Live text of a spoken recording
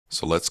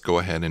So let's go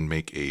ahead and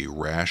make a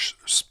rash,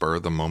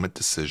 spur-of-the-moment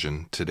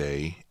decision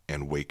today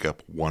and wake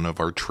up one of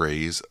our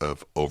trays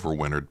of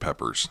overwintered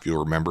peppers. If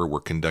you'll remember,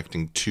 we're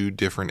conducting two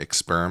different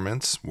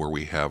experiments where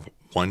we have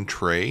one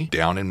tray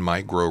down in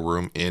my grow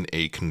room in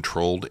a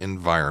controlled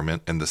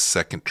environment, and the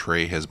second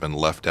tray has been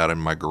left out in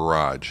my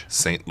garage,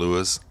 St.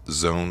 Louis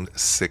Zone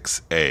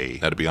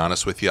 6A. Now, to be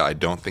honest with you, I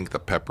don't think the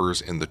peppers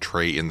in the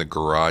tray in the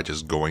garage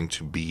is going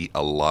to be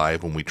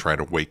alive when we try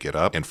to wake it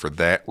up, and for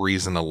that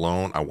reason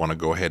alone, I want to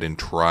go ahead and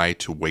try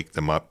to wake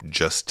them up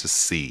just to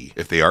see.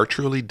 If they are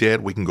truly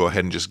dead, we can go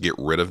ahead and just get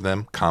rid of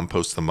them,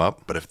 compost them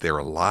up, but if they're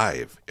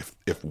alive,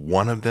 if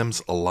one of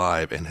them's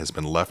alive and has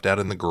been left out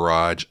in the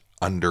garage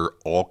under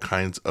all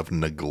kinds of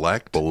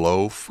neglect,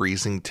 below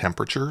freezing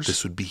temperatures,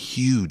 this would be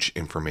huge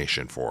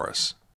information for us.